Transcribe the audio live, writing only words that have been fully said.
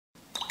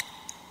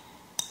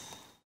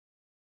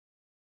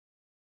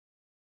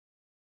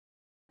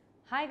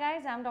Hi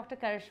guys, I'm Dr.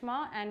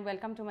 Karishma and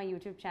welcome to my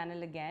YouTube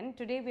channel again.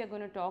 Today we are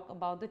going to talk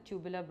about the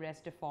tubular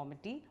breast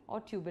deformity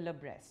or tubular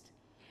breast.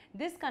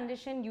 This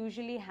condition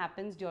usually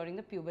happens during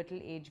the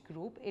pubertal age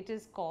group. It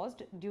is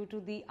caused due to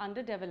the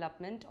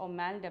underdevelopment or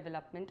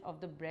maldevelopment of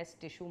the breast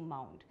tissue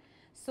mound.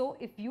 So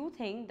if you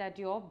think that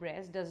your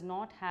breast does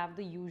not have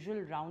the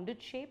usual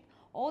rounded shape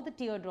or the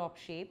teardrop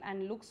shape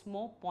and looks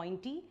more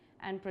pointy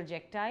and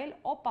projectile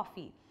or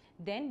puffy,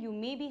 then you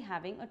may be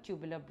having a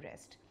tubular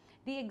breast.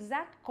 The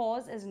exact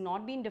cause has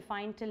not been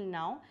defined till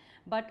now,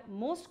 but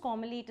most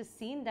commonly it is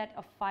seen that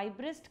a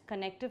fibrous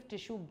connective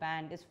tissue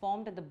band is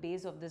formed at the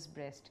base of this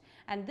breast,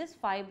 and this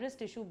fibrous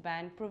tissue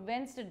band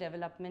prevents the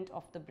development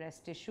of the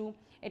breast tissue.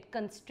 It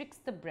constricts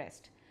the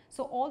breast.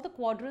 So all the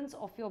quadrants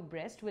of your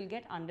breast will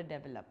get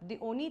underdeveloped. The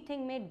only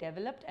thing may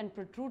develop and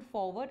protrude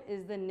forward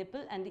is the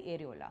nipple and the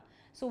areola.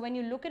 So when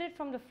you look at it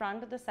from the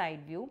front or the side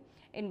view,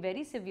 in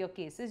very severe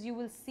cases, you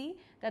will see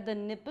that the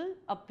nipple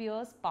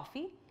appears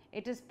puffy.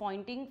 It is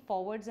pointing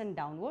forwards and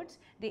downwards.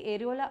 The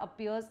areola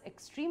appears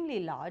extremely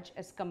large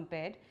as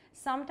compared.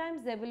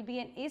 Sometimes there will be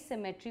an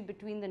asymmetry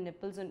between the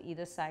nipples on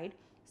either side.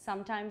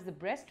 Sometimes the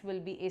breast will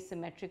be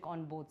asymmetric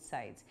on both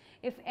sides.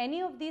 If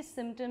any of these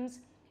symptoms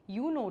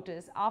you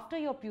notice after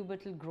your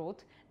pubertal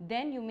growth,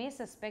 then you may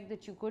suspect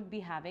that you could be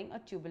having a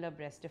tubular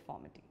breast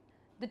deformity.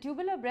 The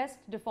tubular breast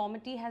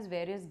deformity has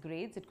various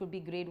grades. It could be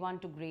grade 1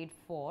 to grade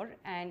 4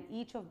 and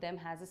each of them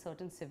has a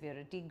certain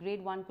severity.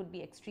 Grade 1 could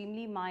be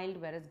extremely mild,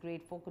 whereas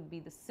grade 4 could be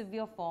the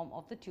severe form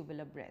of the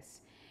tubular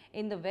breast.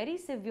 In the very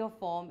severe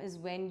form is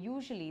when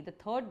usually the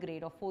 3rd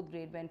grade or 4th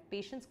grade, when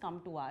patients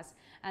come to us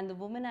and the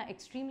women are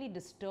extremely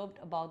disturbed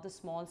about the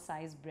small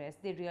size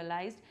breast. They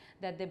realized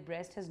that their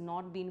breast has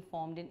not been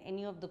formed in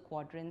any of the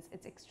quadrants.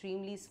 It's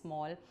extremely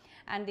small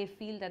and they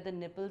feel that the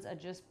nipples are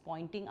just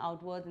pointing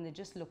outwards and they're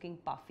just looking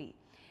puffy.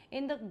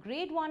 In the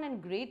grade 1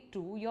 and grade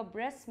 2, your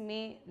breasts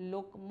may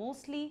look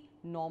mostly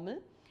normal.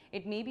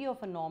 It may be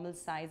of a normal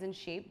size and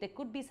shape. There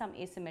could be some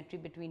asymmetry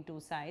between two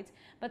sides,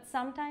 but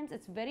sometimes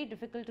it's very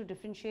difficult to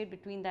differentiate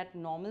between that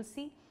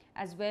normalcy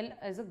as well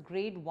as a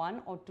grade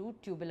 1 or 2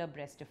 tubular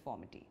breast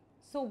deformity.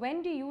 So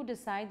when do you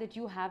decide that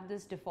you have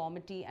this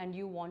deformity and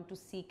you want to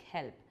seek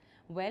help?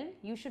 Well,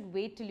 you should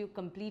wait till you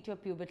complete your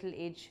pubertal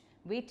age,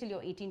 wait till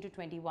you're 18 to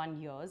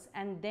 21 years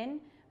and then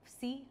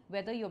see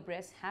whether your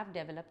breasts have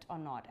developed or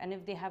not. And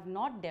if they have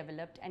not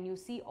developed and you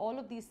see all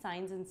of these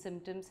signs and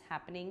symptoms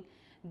happening,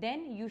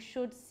 then you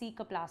should seek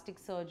a plastic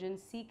surgeon,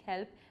 seek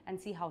help and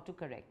see how to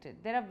correct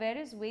it. There are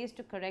various ways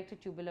to correct a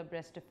tubular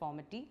breast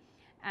deformity,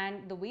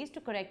 and the ways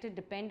to correct it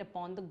depend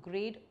upon the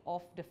grade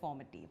of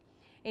deformity.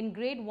 In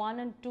grade 1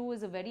 and 2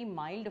 is a very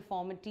mild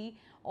deformity.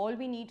 All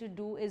we need to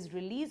do is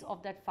release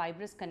of that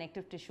fibrous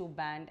connective tissue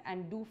band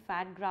and do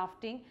fat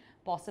grafting,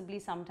 possibly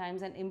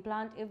sometimes an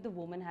implant if the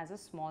woman has a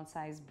small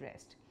size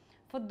breast.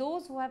 For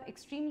those who have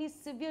extremely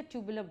severe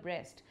tubular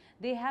breast,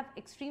 they have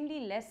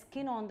extremely less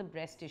skin on the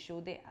breast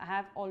tissue. They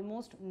have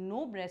almost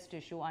no breast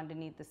tissue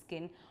underneath the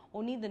skin.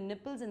 Only the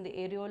nipples and the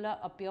areola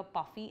appear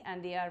puffy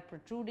and they are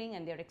protruding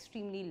and they are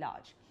extremely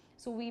large.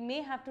 So we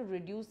may have to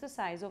reduce the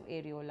size of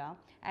areola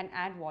and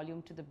add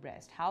volume to the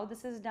breast. How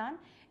this is done?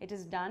 It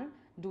is done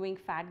doing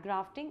fat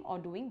grafting or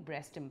doing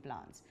breast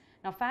implants.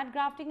 Now, fat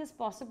grafting is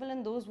possible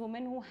in those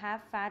women who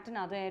have fat in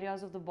other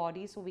areas of the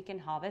body, so we can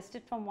harvest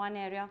it from one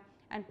area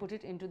and put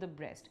it into the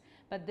breast.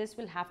 But this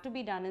will have to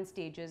be done in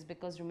stages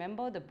because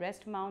remember, the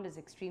breast mound is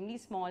extremely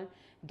small,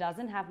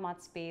 doesn't have much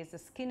space, the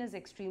skin is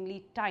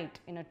extremely tight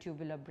in a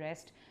tubular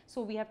breast.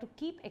 So we have to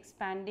keep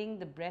expanding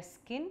the breast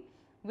skin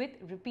with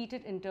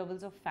repeated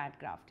intervals of fat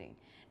grafting.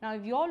 Now,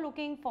 if you're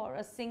looking for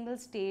a single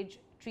stage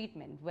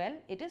treatment, well,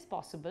 it is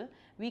possible.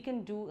 We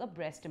can do a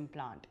breast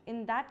implant.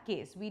 In that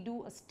case, we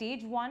do a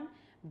stage 1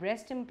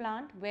 breast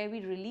implant where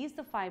we release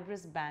the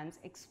fibrous bands,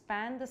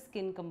 expand the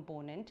skin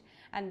component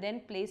and then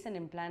place an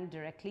implant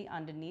directly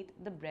underneath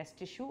the breast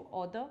tissue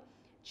or the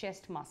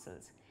chest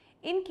muscles.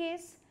 In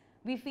case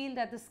we feel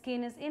that the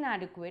skin is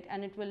inadequate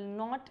and it will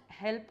not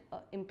help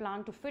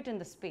implant to fit in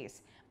the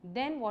space,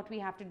 then what we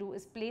have to do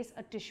is place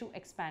a tissue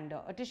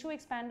expander. A tissue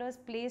expander is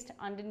placed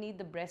underneath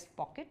the breast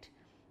pocket.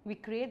 We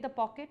create the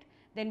pocket,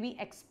 then we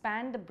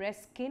expand the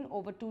breast skin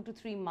over 2 to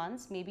 3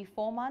 months, maybe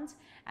 4 months,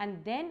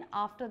 and then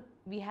after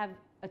we have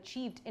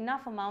achieved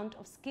enough amount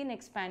of skin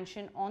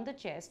expansion on the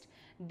chest,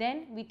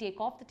 then we take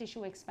off the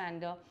tissue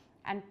expander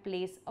and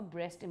place a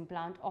breast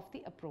implant of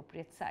the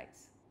appropriate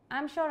size.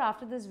 I'm sure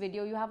after this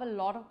video you have a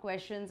lot of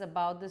questions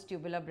about this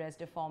tubular breast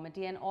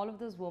deformity, and all of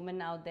those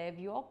women out there, if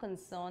you're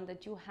concerned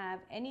that you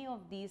have any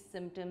of these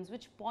symptoms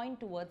which point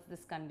towards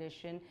this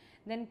condition,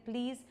 then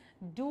please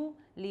do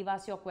leave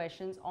us your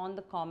questions on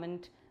the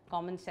comment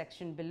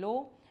section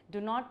below. Do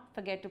not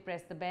forget to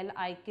press the bell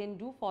icon,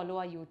 do follow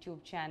our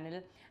YouTube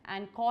channel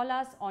and call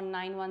us on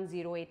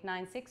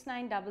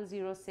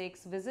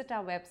 9108969006. Visit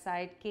our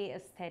website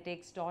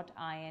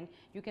kaesthetics.in.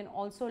 You can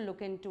also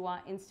look into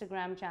our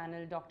Instagram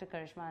channel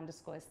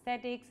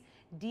drkarishma_aesthetics.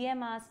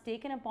 DM us,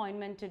 take an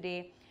appointment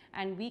today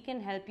and we can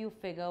help you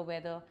figure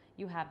whether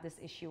you have this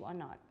issue or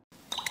not.